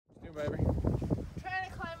baby? Trying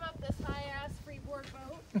to climb up this high-ass freeboard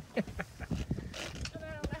boat. And I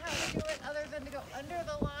don't know how to do it other than to go under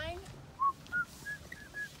the line.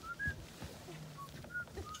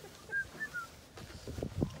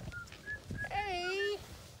 Hey!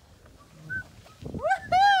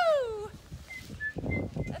 Woohoo!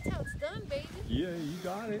 That's how it's done, baby. Yeah, you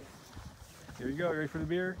got it. Here you go. Ready for the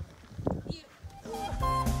beer? You.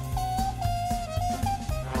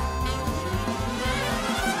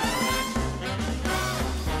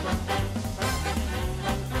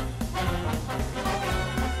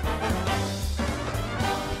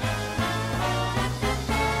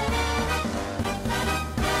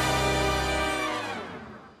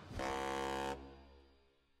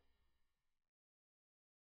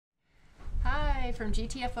 Hi, from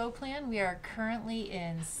GTFOplan. We are currently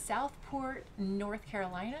in Southport, North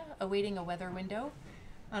Carolina, awaiting a weather window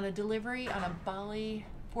on a delivery on a Bali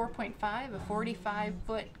 4.5, a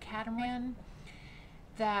 45-foot catamaran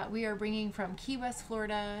that we are bringing from Key West,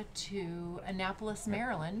 Florida to Annapolis,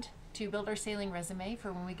 Maryland to build our sailing resume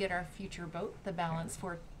for when we get our future boat, the Balance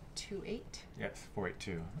 4.5. Yes,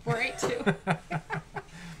 482. 482.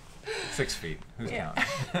 6 feet. Who's counting?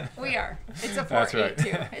 We are. It's a 4.82. That's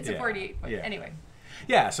right. It's a 48 foot. Yeah. Anyway.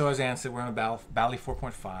 Yeah, so as Ann said, we're on a Bali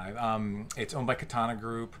 4.5. It's owned by Katana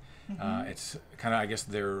Group. It's kind of, I guess,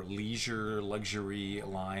 their leisure luxury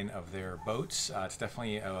line of their boats. It's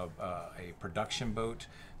definitely a production boat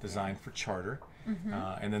designed for charter.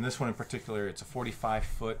 And then this one in particular, it's a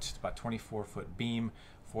 45-foot, it's about 24-foot beam,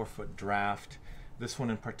 4-foot draft. This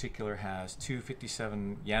one in particular has two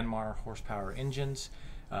 57 Yanmar horsepower engines,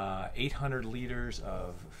 800 liters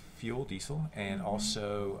of fuel, diesel, and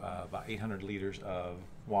also about 800 liters of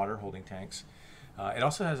water holding tanks. It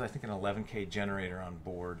also has, I think, an 11K generator on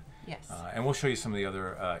board. Yes. And we'll show you some of the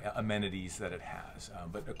other amenities that it has.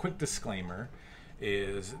 But a quick disclaimer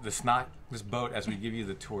is this boat, as we give you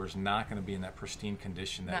the tour, is not going to be in that pristine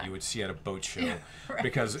condition that you would see at a boat show. Right.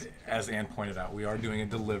 Because, as Ann pointed out, we are doing a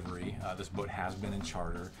delivery. This boat has been in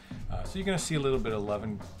charter. So you're going to see a little bit of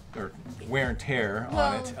wear and tear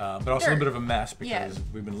on it, but also a little bit of a mess because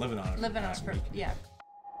we've been living on it. Living on it for, yeah.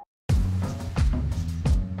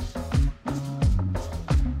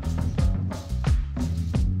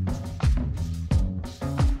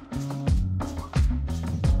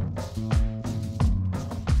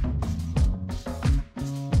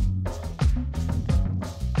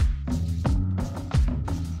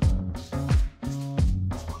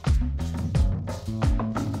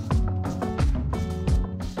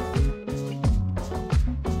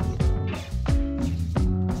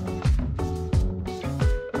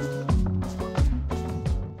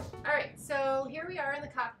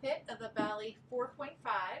 Cockpit of the Bali 4.5.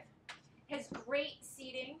 Has great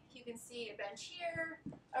seating. You can see a bench here,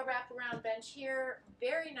 a wraparound bench here,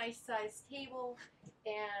 very nice sized table,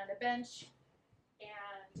 and a bench in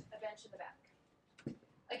the back.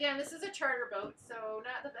 Again, this is a charter boat, so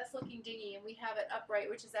not the best looking dinghy, and we have it upright,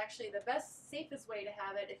 which is actually the best, safest way to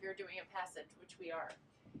have it if you're doing a passage, which we are.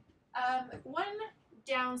 One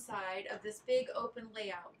downside of this big open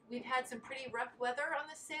layout, we've had some pretty rough weather on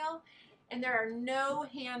this sail, and there are no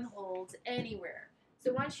handholds anywhere.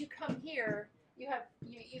 So once you come here, you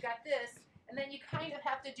got this, and then you kind of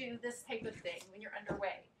have to do this type of thing when you're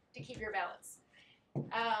underway to keep your balance.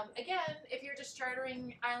 Again, if you're just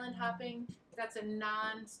chartering island hopping, that's a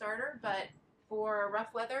non-starter, but for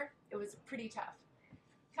rough weather, it was pretty tough.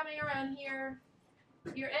 Coming around here,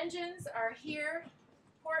 your engines are here,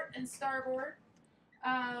 port and starboard,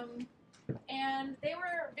 and they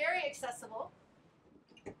were very accessible.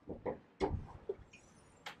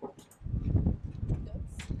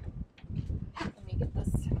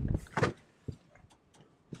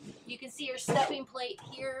 You can see your stepping plate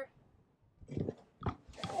here,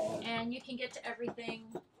 and you can get to everything.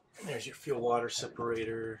 And there's your fuel water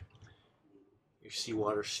separator, your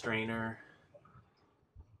seawater strainer,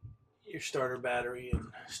 your starter battery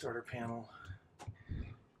and starter panel,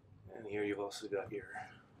 and here you've also got your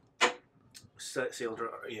sail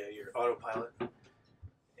drive, your autopilot. And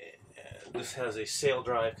this has a sail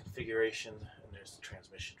drive configuration, and there's the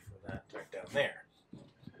transmission for that right down there.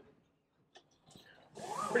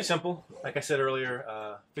 Pretty simple. Like I said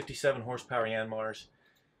earlier, 57 horsepower Yanmars.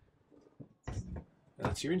 And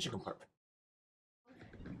that's your engine compartment.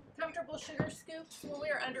 Comfortable sugar scoops when we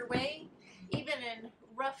were underway, even in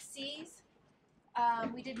rough seas.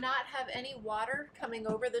 We did not have any water coming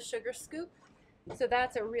over the sugar scoop, so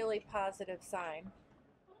that's a really positive sign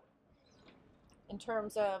in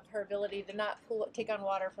terms of her ability to not take on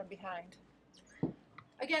water from behind.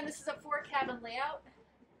 Again, this is a 4-cabin layout.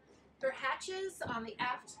 There are hatches on the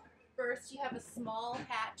aft First, you have a small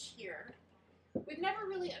hatch here. We've never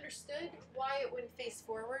really understood why it wouldn't face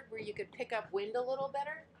forward, where you could pick up wind a little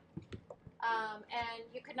better. And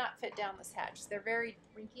you could not fit down this hatch. They're very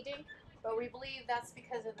rinky-dink, but we believe that's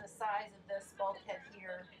because of the size of this bulkhead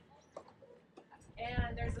here.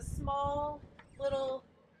 And there's a small little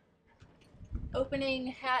opening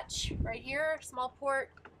hatch right here, small port,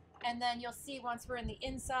 and then you'll see once we're in the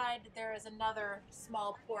inside, there is another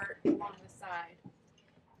small port along the side.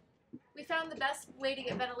 We found the best way to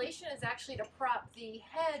get ventilation is actually to prop the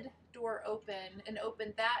head door open and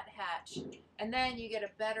open that hatch, and then you get a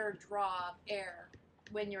better draw of air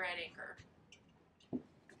when you're at anchor.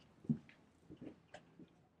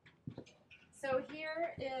 So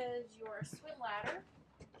here is your swim ladder,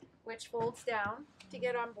 which folds down to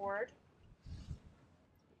get on board.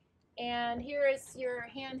 And here is your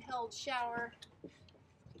handheld shower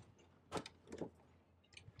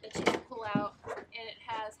that you can pull out, and it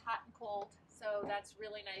has hot and cold, so that's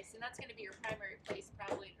really nice. And that's going to be your primary place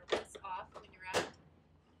probably to rinse off when you're out.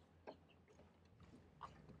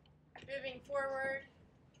 Moving forward.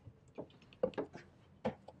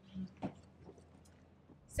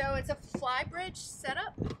 So it's a fly bridge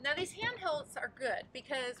setup. Now these handhelds are good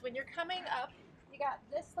because when you're coming up, you got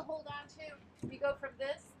this to hold on to. You go from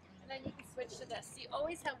this, and then you can switch to this. So you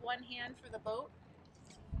always have one hand for the boat.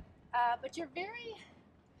 But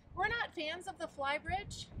we're not fans of the fly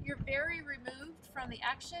bridge. You're very removed from the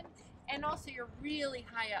action, and also you're really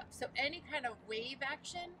high up. So any kind of wave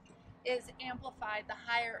action is amplified the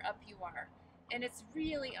higher up you are. And it's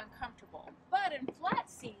really uncomfortable. But in flat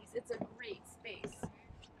seas, it's a great space.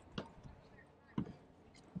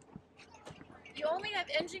 You only have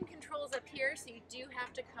engine controls up here, so you do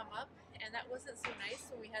have to come up, and that wasn't so nice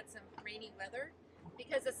when we had some rainy weather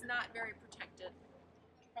because it's not very protected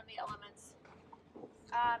from the elements.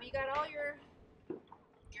 You got all your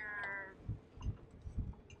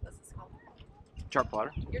what's this called? Chart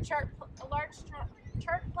plotter. Your a large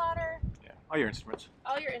chart plotter. Yeah, all your instruments.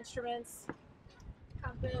 All your instruments,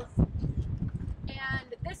 compass,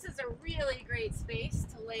 and this is a really great space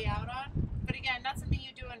to lay out on. But again, not something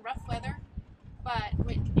you do in rough weather. But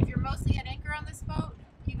if you're mostly at anchor on this boat,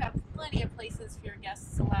 you have plenty of places for your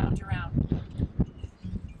guests to lounge around.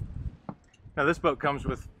 Now this boat comes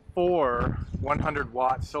with 4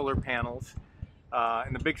 100-watt solar panels.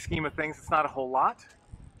 In the big scheme of things, it's not a whole lot,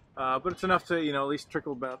 but it's enough to, at least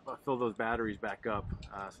fill those batteries back up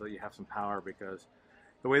so that you have some power, because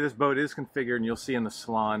the way this boat is configured, and you'll see in the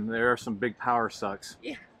salon, there are some big power sucks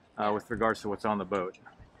with regards to what's on the boat.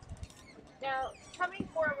 Now, coming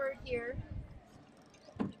forward here,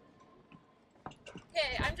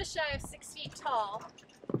 okay, I'm just shy of 6 feet tall,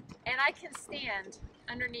 and I can stand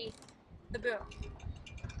underneath the boom.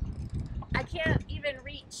 I can't even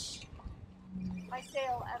reach my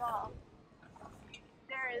sail at all.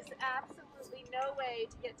 There is absolutely no way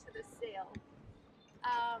to get to the sail.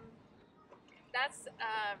 That's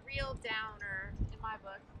a real downer in my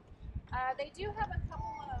book. They do have a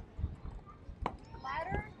couple of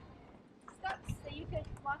ladder steps that you could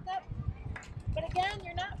walk up, but again,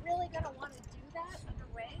 you're not really going to want to do that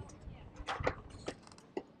underway.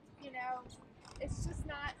 It's just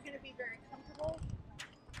not going to be very comfortable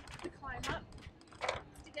to climb up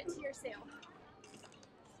to get to your sail.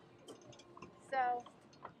 So,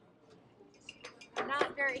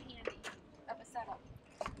 not very handy of a setup.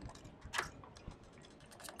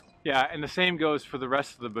 Yeah, and the same goes for the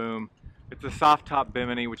rest of the boom. It's a soft top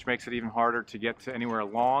bimini, which makes it even harder to get to anywhere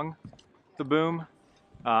along the boom.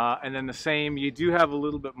 And then the same, you do have a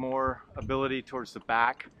little bit more ability towards the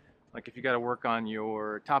back. Like if you got to work on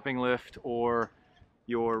your topping lift or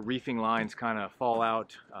your reefing lines kind of fall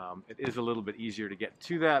out, it is a little bit easier to get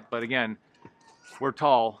to that. But again, we're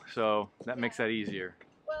tall, so that makes that easier.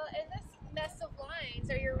 Well, and this mess of lines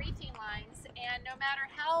are your reefing lines, and no matter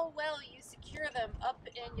how well you secure them up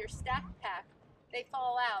in your stack pack, they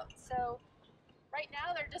fall out. So right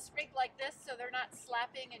now they're just rigged like this so they're not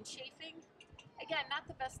slapping and chafing. Again, not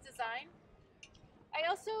the best design. I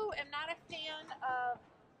also am not a fan of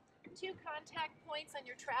 2 contact points on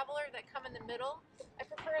your traveler that come in the middle. I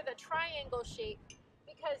prefer the triangle shape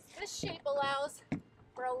because this shape allows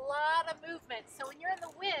for a lot of movement. So when you're in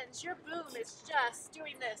the winds, your boom is just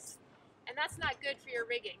doing this, and that's not good for your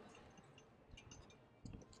rigging.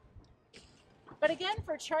 But again,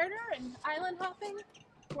 for charter and island hopping,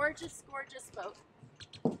 gorgeous, gorgeous boat.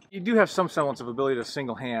 You do have some semblance of ability to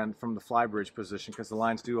single hand from the fly bridge position because the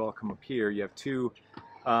lines do all come up here. You have 2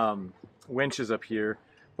 winches up here.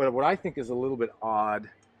 But what I think is a little bit odd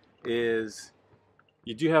is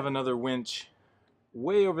you do have another winch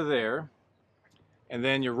way over there. And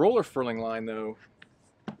then your roller furling line, though,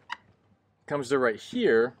 comes to right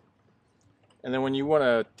here, and then when you want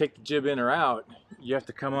to take the jib in or out, you have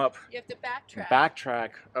to come up. You have to backtrack. Backtrack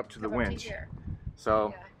up to the Come up to winch. here.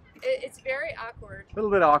 So It's very awkward. a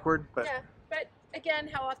little bit awkward, but Yeah, but again,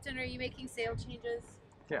 how often are you making sail changes?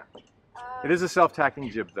 yeah. It is a self-tacking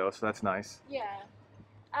jib though, so that's nice. Yeah.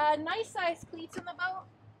 Nice size cleats in the boat.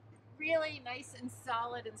 Really nice and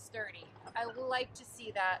solid and sturdy. I like to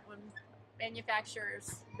see that when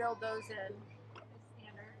manufacturers build those in.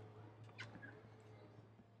 Standard.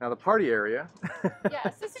 Now the party area.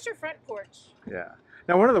 Yes, this is your front porch. Yeah.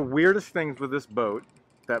 Now one of the weirdest things with this boat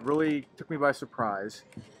that really took me by surprise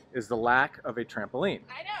is the lack of a trampoline.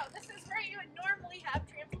 I know, this is where you would normally have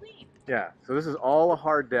trampoline. Yeah, so this is all a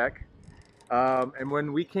hard deck. And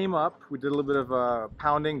when we came up, we did a little bit of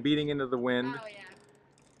pounding, beating into the wind. Oh yeah.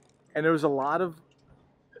 And there was a lot of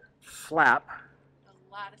flap.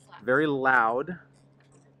 A lot of slap. Very loud.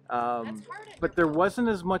 That's hard But there wasn't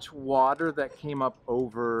as much water that came up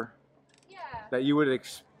over that you would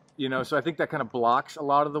so I think that kind of blocks a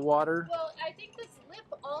lot of the water. Well, I think this lip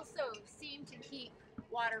also seemed to keep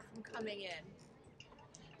water from coming in.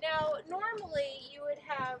 Now, normally you would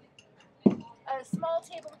have a small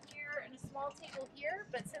table here and a small table here,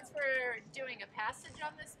 but since we're doing a passage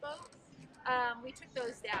on this boat, we took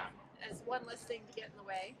those down as one less thing to get in the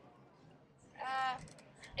way.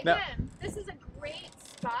 Again, this is a great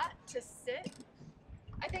spot to sit.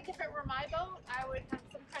 I think if it were my boat, I would have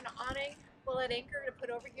some kind of awning, bullet anchor to put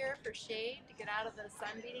over here for shade to get out of the sun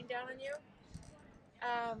beating down on you.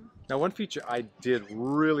 Now one feature I did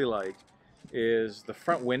really like is the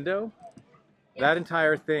front window. Yeah. That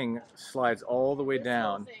entire thing slides all the way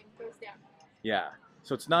down. This whole thing goes down. Yeah,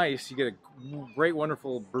 so it's nice. You get a great,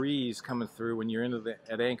 wonderful breeze coming through when you're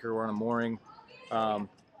at anchor or on a mooring. Now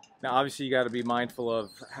obviously you got to be mindful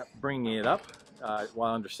of bringing it up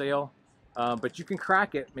while under sail, but you can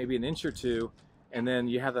crack it maybe an inch or two, and then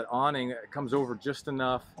you have that awning that comes over just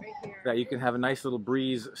enough that you can have a nice little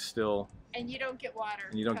breeze still. And you don't get water.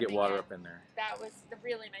 And you don't get water up in there. That was the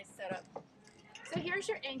really nice setup. So here's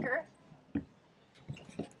your anchor.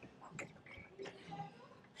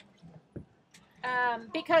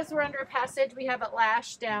 Because we're under a passage, we have it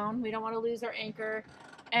lashed down. We don't want to lose our anchor.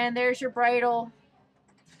 And there's your bridle.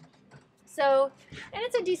 So, and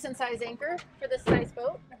it's a decent size anchor for this size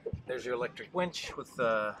boat. There's your electric winch with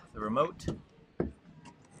the remote.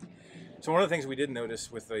 So one of the things we did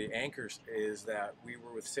notice with the anchors is that we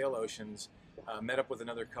were with Sail Oceans, met up with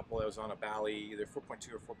another couple that was on a Bali, either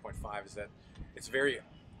 4.2 or 4.5, is that it's very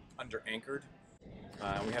under anchored.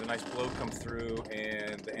 We had a nice blow come through,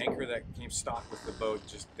 and the anchor that came stock with the boat,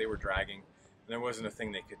 they were dragging. And there wasn't a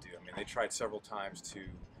thing they could do. I mean, they tried several times to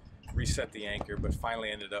reset the anchor, but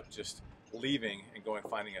finally ended up just leaving and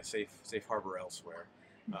finding a safe harbor elsewhere.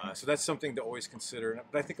 So that's something to always consider.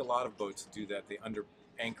 But I think a lot of boats do that. They under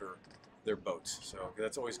anchor their boats. So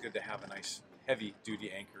that's always good to have a nice heavy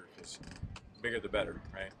duty anchor, because the bigger the better,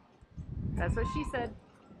 right? That's what she said.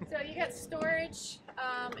 So you got storage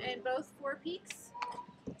in both forepeaks.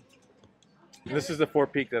 And this is the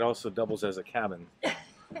forepeak that also doubles as a cabin. There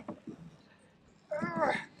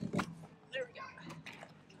we go.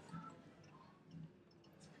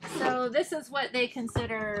 So this is what they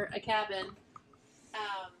consider a cabin.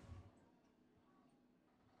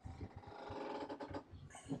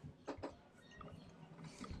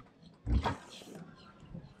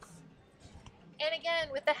 And again,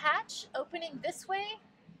 with the hatch opening this way,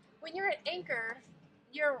 when you're at anchor,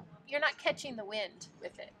 you're not catching the wind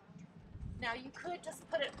with it. Now you could just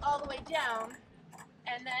put it all the way down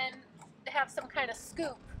and then have some kind of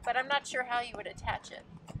scoop, but I'm not sure how you would attach it.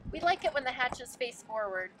 We like it when the hatches face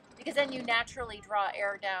forward, because then you naturally draw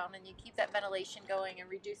air down and you keep that ventilation going and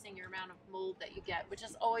reducing your amount of mold that you get, which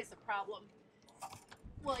is always a problem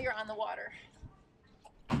while you're on the water.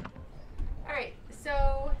 Alright,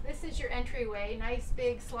 so this is your entryway, nice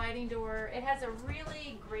big sliding door. It has a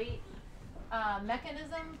really great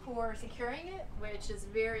mechanism for securing it, which is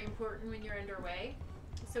very important when you're underway.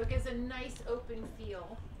 So it gives a nice open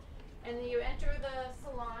feel. And then you enter the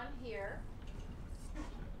salon here.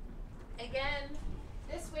 Again,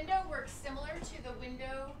 this window works similar to the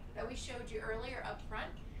window that we showed you earlier up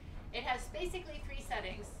front. It has basically 3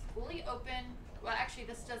 settings. Fully open, well actually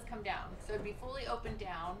this does come down, so it'd be fully open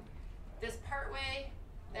down. This part way,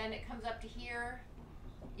 then it comes up to here,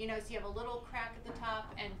 so you have a little crack at the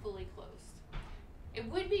top, and fully closed. It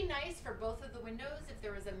would be nice for both of the windows if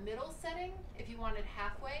there was a middle setting, if you wanted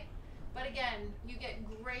halfway. But again, you get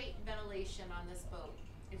great ventilation on this boat.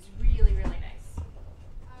 It's really, really nice.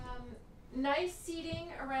 Nice seating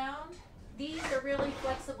around. These are really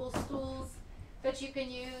flexible stools that you can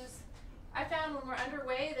use I found when we're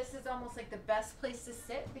underway, this is almost like the best place to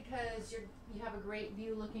sit because you have a great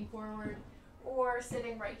view looking forward, or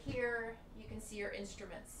sitting right here, you can see your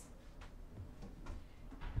instruments.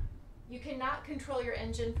 You cannot control your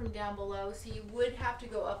engine from down below, so you would have to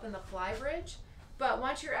go up in the fly bridge. But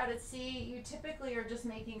once you're out at sea, you typically are just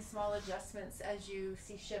making small adjustments as you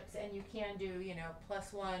see ships, and you can do, you know,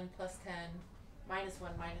 +1, +10,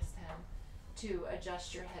 -1, -10 to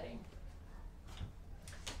adjust your heading.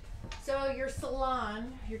 So your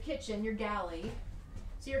salon, your kitchen, your galley.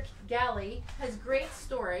 So your galley has great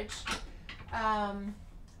storage.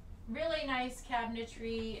 Really nice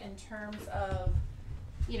cabinetry in terms of,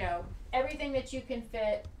 you know, everything that you can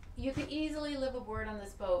fit. You could easily live aboard on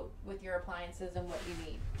this boat with your appliances and what you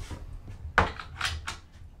need.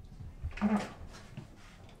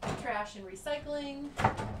 Trash and recycling,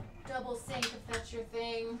 double sink if that's your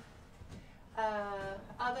thing,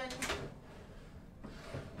 oven.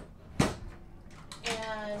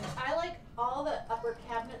 And I like all the upper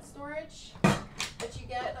cabinet storage that you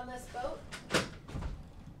get on this boat,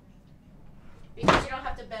 because you don't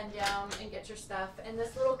have to bend down and get your stuff. And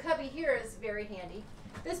this little cubby here is very handy.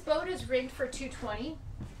 This boat is rigged for 220,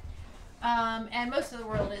 and most of the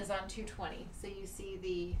world is on 220. So you see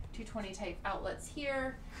the 220 type outlets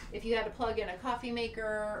here. If you had to plug in a coffee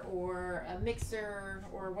maker or a mixer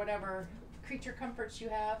or whatever creature comforts you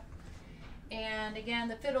have. And again,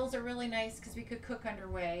 the fiddles are really nice because we could cook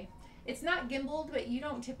underway. It's not gimbaled, but you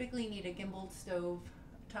don't typically need a gimbaled stove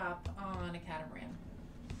top on a catamaran.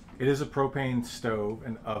 It is a propane stove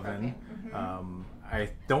and oven. Mm-hmm. I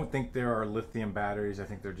don't think there are lithium batteries. I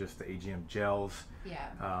think they're just the AGM gels.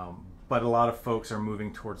 Yeah. But a lot of folks are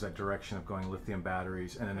moving towards that direction of going lithium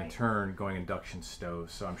batteries, and then in Right. turn going induction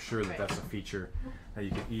stoves. So I'm sure that Right. that's a feature that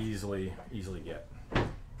you can easily get.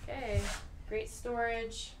 Okay, great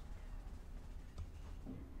storage.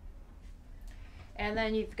 And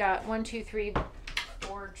then you've got 1, 2, 3,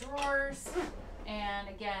 4 drawers, and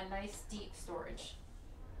again, nice deep storage.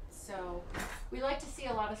 So we like to see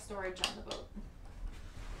a lot of storage on the boat.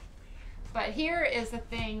 But here is the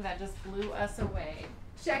thing that just blew us away.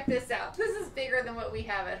 Check this out. This is bigger than what we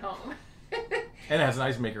have at home. And it has an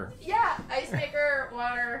ice maker. Yeah, ice maker,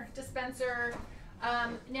 water dispenser.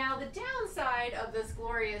 Now the downside of this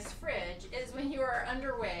glorious fridge is when you are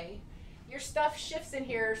underway, your stuff shifts in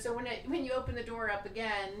here, so when you open the door up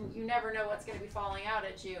again, you never know what's going to be falling out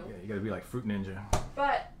at you. Yeah, you gotta be like Fruit Ninja.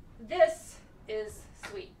 But this is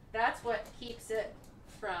sweet. That's what keeps it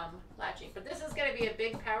from latching. But this is going to be a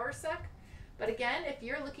big power suck. But again, if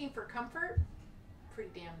you're looking for comfort,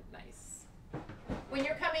 pretty damn nice. When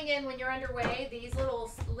you're coming in, when you're underway, these little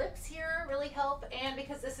lips here really help. And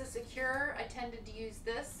because this is secure, I tended to use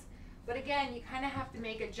this. But again, you kind of have to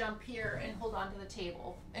make a jump here and hold on to the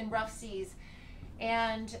table in rough seas.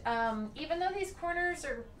 And even though these corners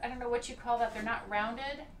are, I don't know what you call that, they're not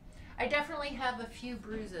rounded, I definitely have a few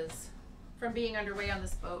bruises from being underway on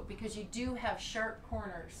this boat, because you do have sharp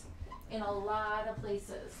corners in a lot of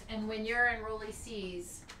places. And when you're in rolly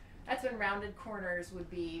seas, that's when rounded corners would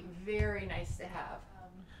be very nice to have.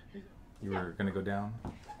 You were gonna go down?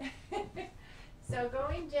 So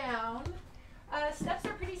going down, steps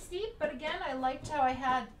are pretty steep, but again, I liked how I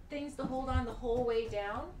had things to hold on the whole way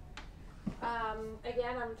down.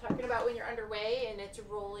 Again, I'm talking about when you're underway and it's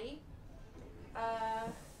rolly.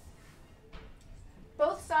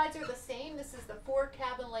 Both sides are the same. This is the 4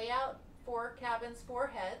 cabin layout, 4 cabins, 4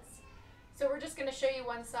 heads. So we're just going to show you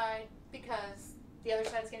one side because the other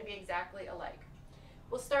side is going to be exactly alike.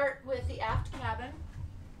 We'll start with the aft cabin.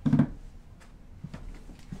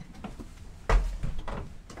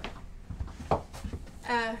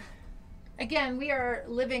 Again, we are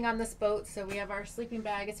living on this boat, so we have our sleeping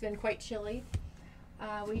bag. It's been quite chilly.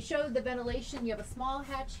 We showed the ventilation. You have a small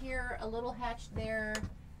hatch here, a little hatch there,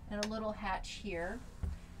 and a little hatch here.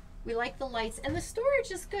 We like the lights, and the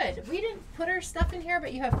storage is good. We didn't put our stuff in here,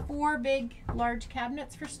 but you have 4 big, large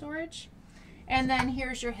cabinets for storage. And then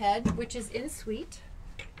here's your head, which is en suite.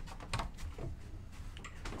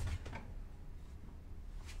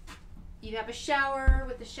 You have a shower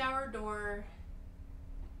with the shower door,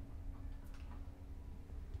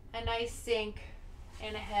 a nice sink,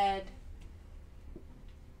 and a head.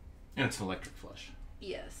 And it's electric flush.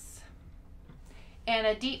 Yes. And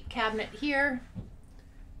a deep cabinet here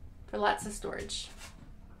for lots of storage.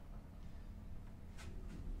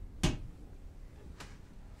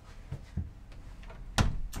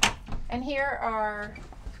 And here are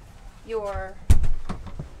your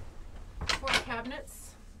 4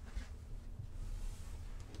 cabinets.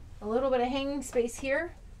 A little bit of hanging space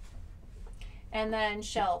here. And then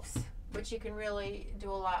shelves, which you can really do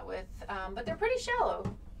a lot with, but they're pretty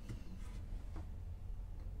shallow.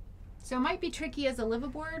 So it might be tricky as a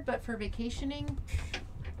liveaboard, but for vacationing,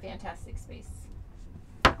 fantastic space.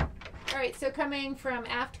 All right, so coming from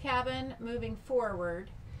aft cabin, moving forward,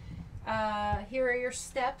 here are your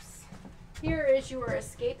steps. Here is your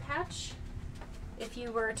escape hatch if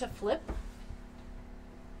you were to flip.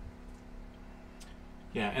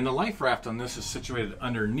 Yeah, and the life raft on this is situated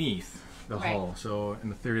underneath the Right. hull. So in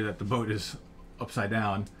the theory that the boat is upside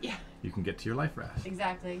down, Yeah. you can get to your life raft.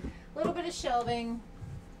 Exactly. A little bit of shelving.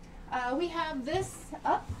 We have this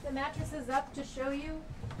up, the mattress is up to show you.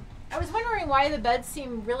 I was wondering why the beds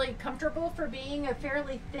seem really comfortable for being a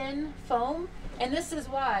fairly thin foam, and this is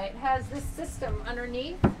why. It has this system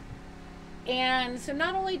underneath, and so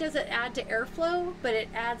not only does it add to airflow, but it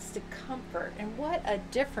adds to comfort, and what a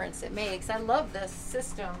difference it makes. I love this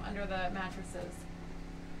system under the mattresses.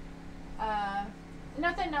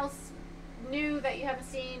 Nothing else new that you haven't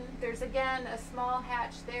seen. There's again a small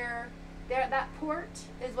hatch there. That port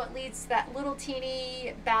is what leads to that little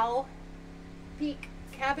teeny bow peak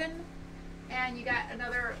cabin, and you got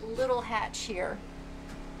another little hatch here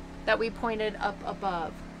that we pointed up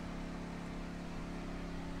above.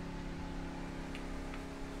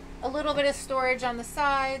 A little bit of storage on the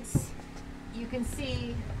sides. You can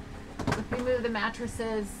see if we move the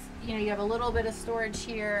mattresses, you know, you have a little bit of storage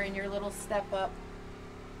here and your little step up.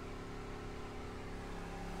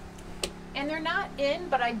 And they're not in,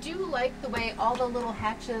 but I do like the way all the little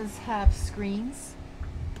hatches have screens.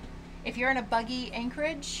 If you're in a buggy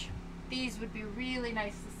anchorage, these would be really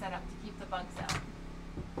nice to set up to keep the bugs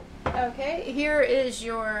out. Okay, here is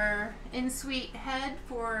your in-suite head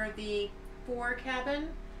for the 4 cabin.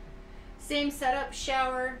 Same setup,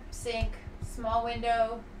 shower, sink, small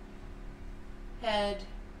window, head,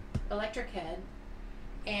 electric head,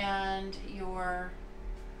 and your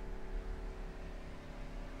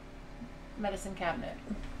medicine cabinet.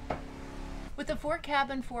 With the 4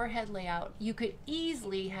 cabin, 4 head layout, you could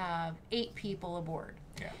easily have 8 people aboard.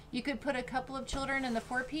 Yeah. You could put a couple of children in the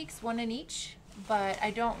 4 peaks, 1 in each, but I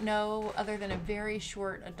don't know, other than a very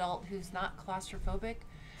short adult who's not claustrophobic,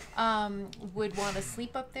 would want to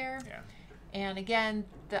sleep up there. Yeah. And again,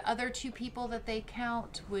 the other 2 people that they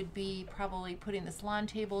count would be probably putting this lawn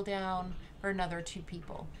table down for another 2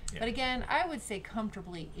 people. Yeah. But again, I would say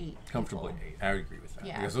comfortably 8 Comfortably people. 8. I would agree with that.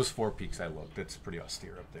 Yeah. Because those 4 peaks I looked, it's pretty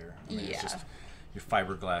austere up there. I mean, Yeah. It's just your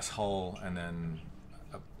fiberglass hull and then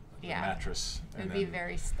a Yeah. mattress. It And would be then,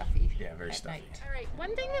 very stuffy. Yeah, very at stuffy. night. All right,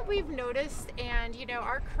 one thing that we've noticed, and you know,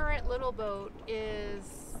 our current little boat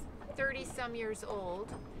is 30 some years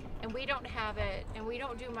old, and we don't have it, and we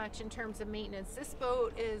don't do much in terms of maintenance. This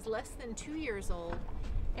boat is less than 2 years old,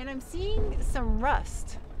 and I'm seeing some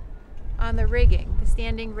rust on the rigging, the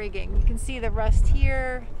standing rigging. You can see the rust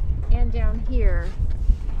here and down here.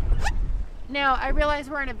 Now, I realize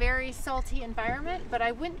we're in a very salty environment, but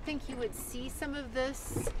I wouldn't think you would see some of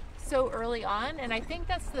this so early on, and I think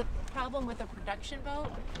that's the problem with a production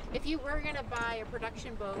boat. If you were going to buy a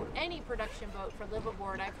production boat, any production boat for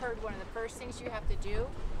liveaboard, I've heard one of the first things you have to do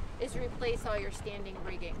is replace all your standing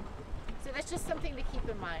rigging. So that's just something to keep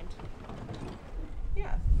in mind.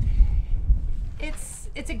 Yeah.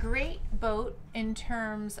 It's a great boat in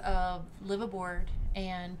terms of liveaboard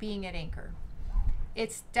and being at anchor.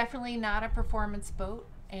 It's definitely not a performance boat,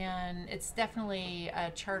 and it's definitely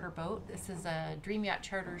a charter boat. This is a Dream Yacht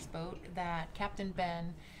Charters boat that Captain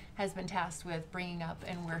Ben has been tasked with bringing up,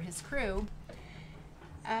 and we're his crew.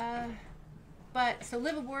 But so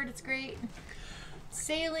liveaboard, it's great.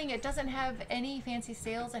 Sailing, it doesn't have any fancy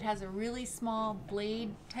sails. It has a really small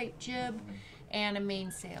blade type jib and a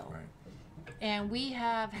mainsail. Right. And we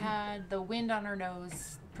have had the wind on our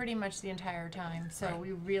nose pretty much the entire time, so Right.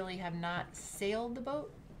 we really have not sailed the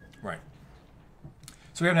boat. Right.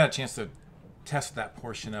 So we haven't had a chance to test that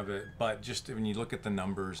portion of it, but just when you look at the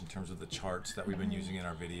numbers in terms of the charts that we've been using in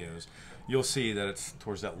our videos, you'll see that it's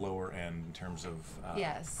towards that lower end in terms of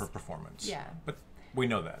Yes. per performance. Yeah. But we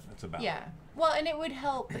know that. It's about. Yeah. Well, and it would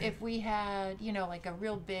help if we had, you know, like a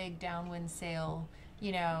real big downwind sail,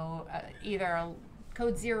 you know, either a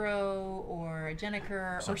Code Zero or a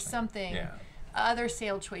Jenniker or something. Yeah. Other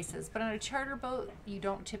sail choices. But on a charter boat, you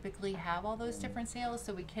don't typically have all those different sails,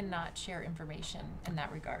 so we cannot share information in that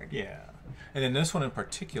regard. Yeah. And then this one in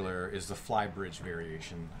particular is the flybridge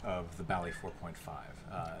variation of the Bali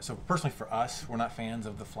 4.5. So personally for us, we're not fans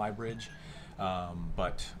of the flybridge,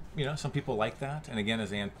 but you know, some people like that. And again,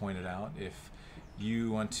 as Ann pointed out, if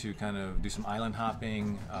you want to kind of do some island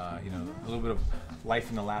hopping, you know, a little bit of life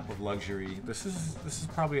in the lap of luxury, this is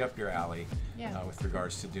probably up your alley. Yeah. With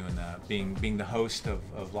regards to doing that, being the host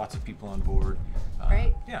of lots of people on board.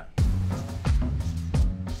 Right. Yeah.